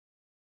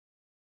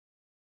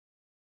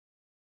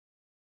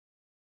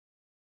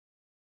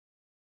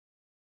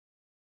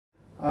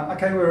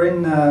Okay, we're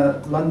in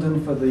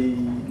London for the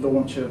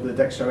launch of the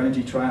Dextro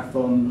Energy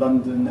Triathlon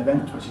London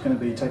event, which is going to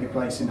be taking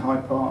place in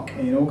Hyde Park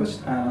in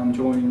August. And I'm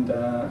joined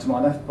to my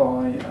left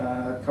by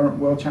current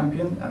world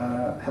champion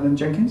Helen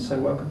Jenkins. So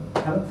welcome,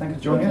 Helen. Thank you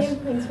for joining us.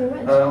 Thanks very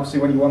much. Obviously,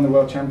 when you won the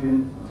World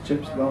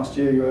Championships last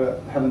year, you were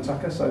Helen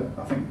Tucker. So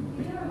I think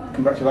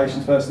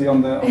congratulations, firstly,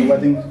 on the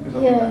wedding, because I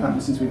think that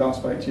happened since we last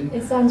spoke to you.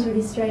 It sounds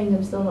really strange.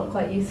 I'm still not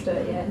quite used to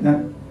it yet.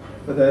 No.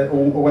 But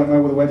all went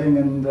well with the wedding,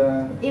 and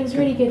it was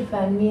really good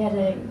fun. We had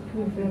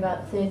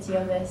about 30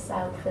 of us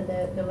out for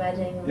the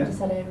wedding, and we just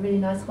had a really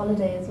nice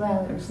holiday as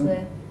well. It was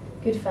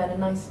good fun, a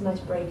nice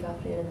break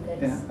after the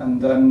Olympics. Yeah,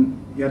 and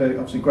you had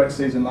obviously a great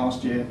season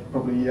last year.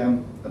 Probably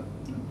at the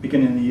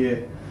beginning of the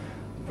year,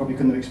 probably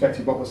couldn't have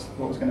expected what was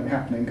going to be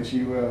happening, because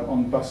you were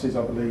on buses,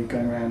 I believe,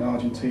 going around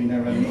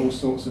Argentina and all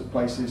sorts of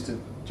places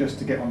just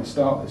to get on the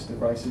start list of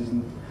races,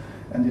 and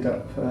ended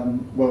up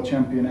world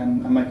champion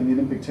and making the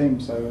Olympic team,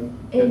 so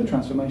a bit of a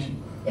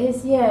transformation.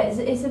 It's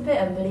a bit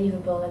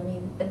unbelievable. I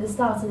mean, at the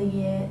start of the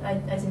year, I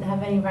didn't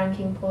have any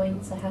ranking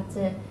points. I had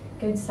to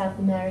go to South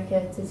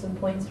America to some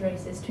points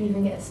races to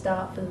even get a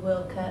start for the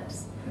World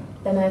Cups. Yeah.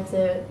 Then I had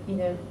to,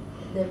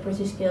 the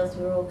British girls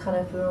were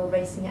all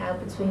racing it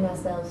out between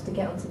ourselves to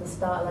get onto the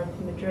start line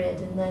for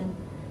Madrid, and then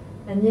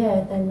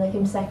I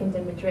came second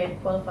in Madrid,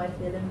 qualified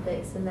for the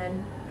Olympics, and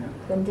then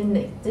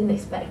didn't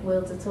expect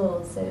Worlds at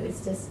all. So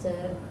it's just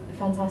a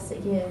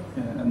fantastic year.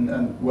 Yeah,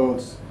 and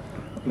Worlds,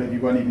 I believe you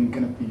weren't even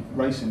going to be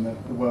racing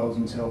the Worlds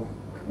until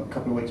a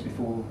couple of weeks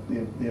before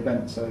the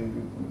event, so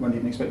you weren't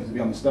even expected to be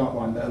on the start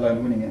line, let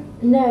alone winning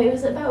it. No, it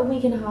was about a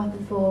week and a half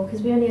before,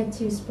 because we only had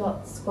 2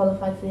 spots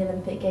qualified for the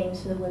Olympic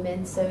Games for the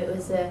women, so it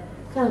was a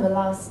kind of a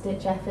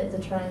last-ditch effort to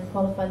try and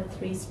qualify the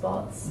 3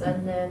 spots,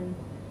 and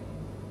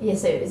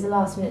so it was a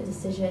last-minute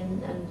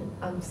decision, and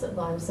I'm so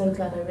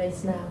glad I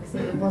raced now, because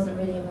it wasn't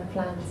really in my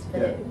plans,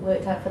 but it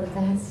worked out for the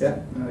best. Yeah,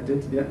 no, it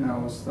did. Yeah, no, I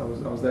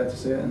was there to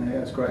see it, and it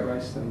was a great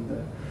race,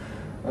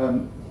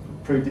 and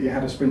proved that you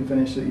had a sprint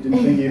finish that you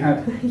didn't think you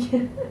had.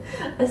 Yeah,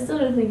 I still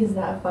don't think it's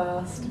that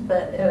fast,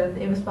 but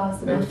it was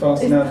fast enough. It was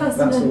fast enough.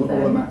 That's all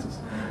that matters.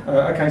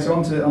 Okay, so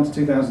on to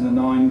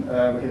 2009.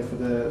 We're here for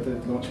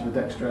the launch of the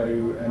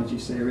Dextro Energy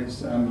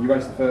Series. You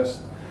raced the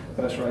first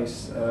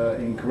race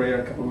in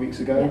Korea a couple of weeks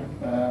ago.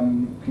 Yeah.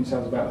 Can you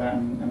tell us about that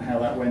and how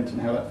that went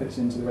and how that fits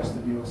into the rest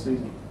of your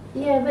season?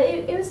 Yeah, but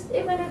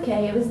it went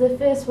okay. It was the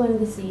first one of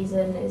the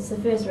season. It's the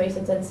first race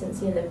I've done since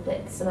the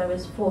Olympics, and I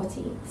was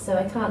 14th. So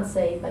I can't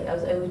say I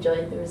was overjoyed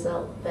with the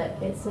result, but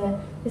it's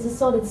a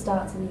solid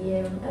start to the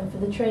year. And for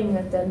the training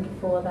I've done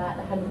before that,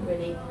 I hadn't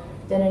really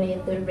done any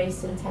of the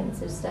race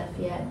intensive stuff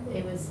yet.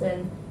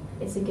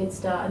 It's a good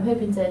start. I'm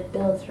hoping to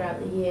build throughout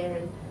the year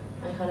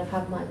and kind of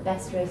have my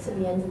best race at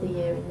the end of the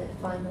year in the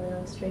final in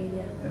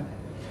Australia. Yeah.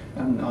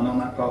 And on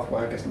that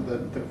pathway, I guess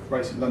the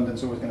race in London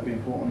is always going to be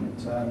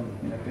important.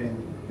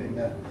 Being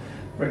a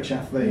British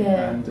athlete,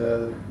 and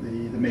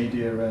the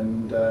media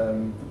and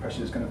the pressure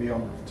that's going to be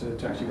on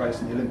to actually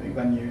race in the Olympic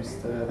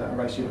venues. That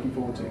race you're looking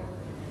forward to?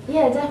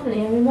 Yeah,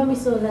 definitely. I mean, when we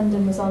saw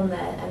London was on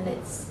there, and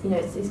it's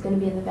going to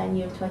be in the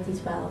venue of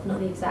 2012. Not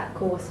the exact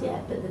course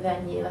yet, but the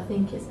venue. I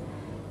think is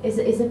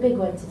a big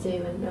one to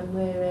do, and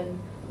we're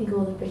I think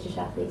all the British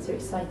athletes are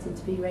excited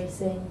to be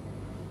racing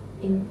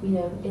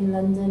in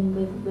London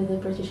with a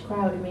British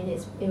crowd. I mean,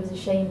 it was a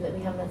shame that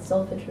we haven't had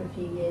Salford for a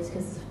few years,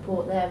 because the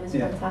support there was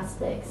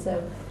fantastic.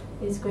 So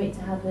it's great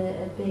to have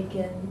a big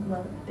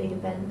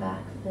event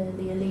back for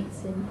the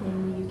elites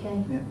in the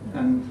UK. Yeah,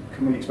 and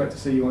can we expect to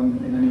see you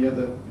in any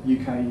other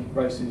UK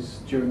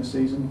races during the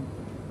season?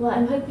 Well,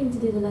 I'm hoping to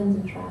do the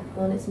London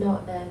Triathlon. It's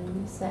not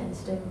set in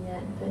stone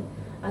yet, but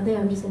I think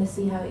I'm just going to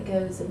see how it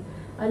goes. And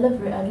I'd love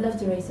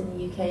to race in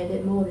the UK a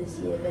bit more this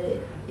year, but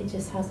it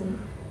just hasn't.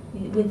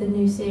 With the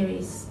new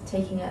series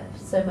taking up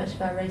so much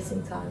of our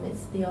racing time,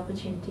 the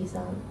opportunities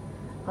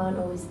aren't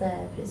always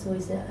there. But it's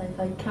always if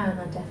I can,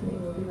 I definitely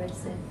will be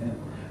racing.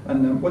 Yeah.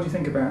 And what do you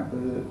think about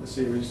the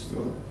series,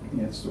 or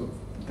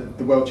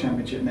the World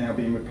Championship now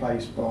being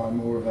replaced by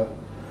more of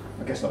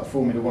like a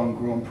Formula One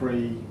Grand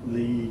Prix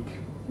League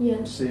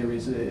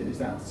series? Is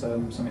that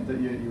something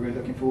that you're really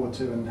looking forward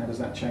to, and how does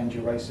that change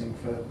your racing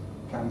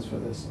plans for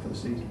the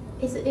season?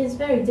 It's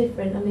very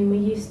different. I mean,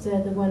 we're used to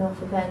the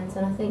one-off event,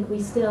 and I think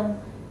we still,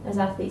 as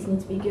athletes,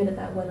 need to be good at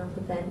that one-off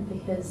event,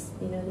 because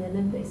the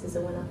Olympics is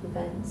a one-off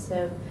event.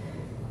 So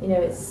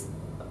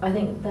I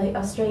think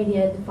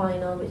Australia, the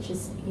final, which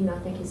is I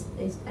think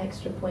is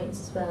extra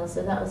points as well.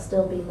 So that'll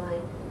still be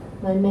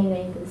my main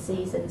aim for the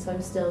season. So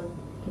I'm still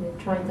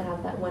trying to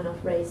have that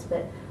one-off race,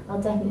 but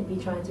I'll definitely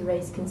be trying to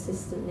race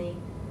consistently.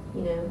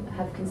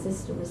 Have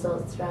consistent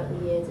results throughout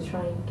the year to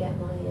try and get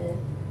my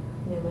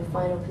my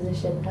final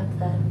position up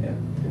there.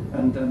 Yeah,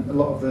 and a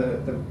lot of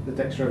the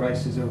Dextro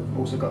races have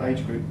also got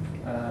age group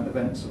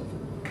events sort of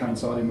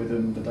coinciding with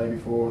them the day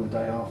before or the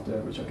day after,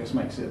 which I guess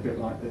makes it a bit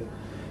like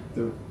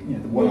the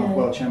one-off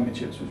World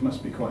Championships, which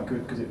must be quite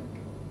good, because it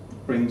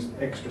brings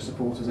extra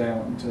supporters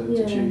out and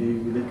to cheer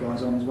you elite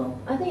guys on as well.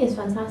 I think it's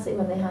fantastic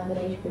when they have an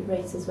age group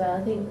race as well.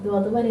 I think the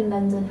one in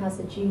London has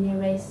a junior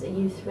race, a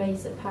youth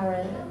race, a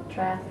para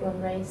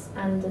triathlon race,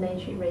 and an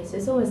age group race. So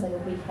it's always like a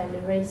weekend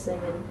of racing,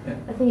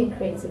 and I think it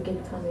creates a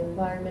good kind of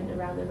environment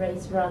around the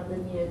race rather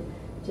than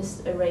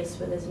just a race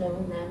where there's no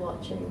one there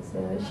watching. So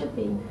it should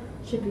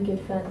be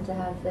good fun to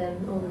have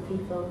all the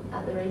people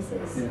at the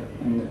races. Yeah,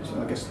 and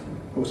I guess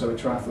also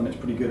with triathlon it's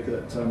pretty good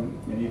that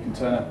you can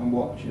turn up and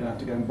watch. You don't have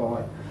to go and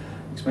buy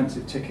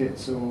expensive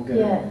tickets or get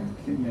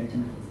you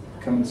can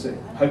come and sit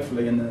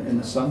hopefully in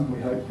the sun, we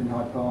hope, in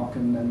Hyde Park,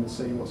 and then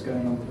see what's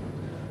going on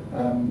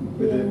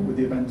with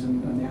the event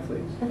and the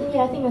athletes. I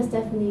think that's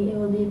definitely, it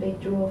will be a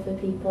big draw for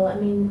people. I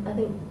mean, I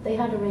think they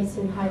had a race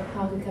in Hyde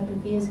Park a couple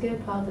of years ago,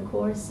 part of the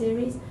Chorus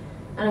series,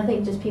 and I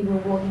think just people were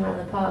walking around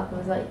the park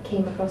and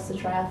came across the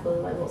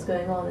triathlon, like what's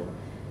going on,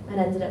 and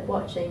ended up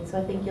watching. So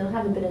I think you'll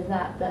have a bit of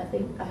that, but I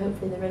think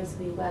hopefully the race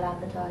will be well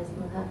advertised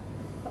and we'll have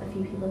quite a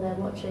few people there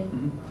watching.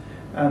 Mm-hmm.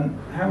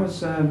 How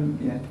was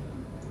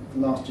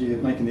last year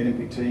making the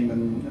Olympic team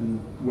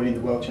and winning the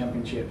World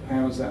Championship?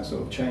 How has that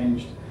sort of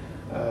changed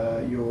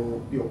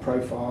your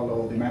profile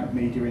or the amount of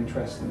media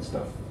interest and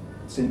stuff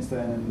since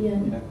then?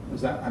 And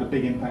has that had a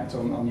big impact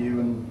on you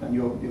and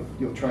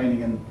your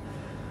training and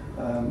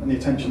the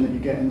attention that you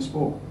get in the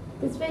sport?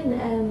 It's been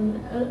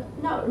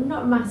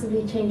not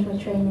massively changed my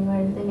training or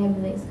anything.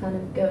 Everything's kind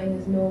of going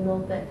as normal,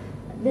 but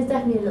there's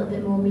definitely a little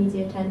bit more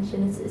media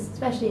attention. It's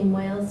especially in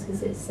Wales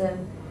because it's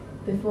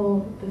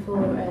before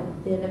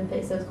the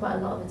Olympics. There was quite a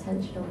lot of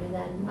attention on me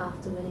then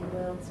after winning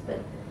Worlds,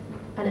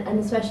 and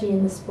especially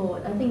in the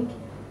sport. I think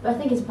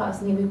it's part of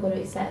something we've got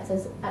to accept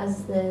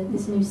as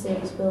this new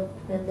series will.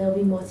 Then there'll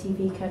be more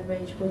TV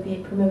coverage. We'll be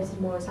promoted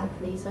more as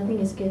athletes. So I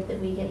think it's good that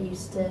we get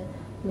used to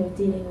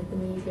dealing with the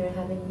media and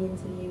having the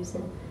interviews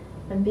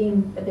and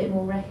being a bit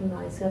more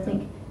recognised. So I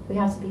think we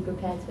have to be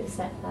prepared to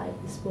accept that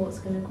if the sport's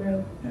going to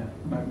grow. Yeah,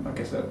 I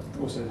guess that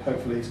also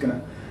hopefully is going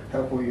to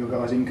help all your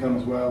guys' income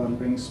as well and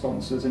bring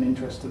sponsors and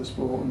interest to the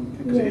sport, and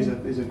because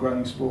it is a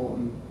growing sport.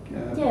 And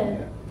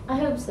I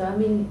hope so. I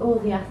mean, all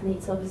the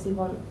athletes obviously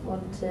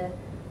want to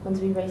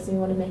be racing,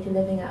 want to make a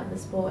living out of the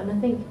sport, and I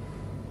think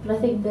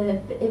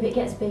that if it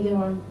gets bigger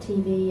on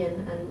TV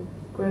and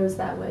grows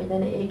that way,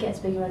 then it gets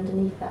bigger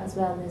underneath that as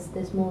well. And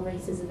there's more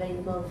races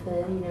available for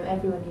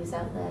everyone who's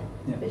out there,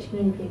 which can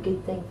only be a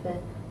good thing for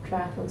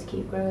triathlon to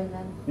keep growing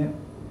then. Yeah,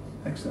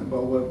 excellent.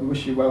 Well, we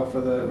wish you well for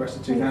the rest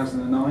of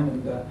 2009,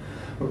 and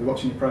we'll be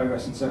watching your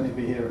progress, and certainly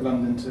be here at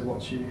London to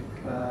watch you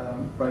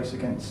race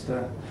against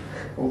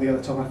all the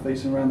other top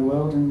athletes around the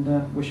world, and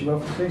wish you well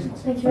for the season.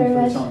 Thank you very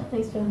much. For your time.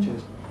 Thanks, John.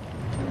 Cheers.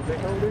 Dick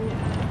holding.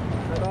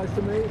 That eyes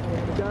to me.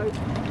 I'm going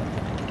to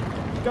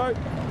go. Go.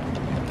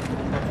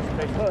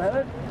 Hello,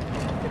 Helen.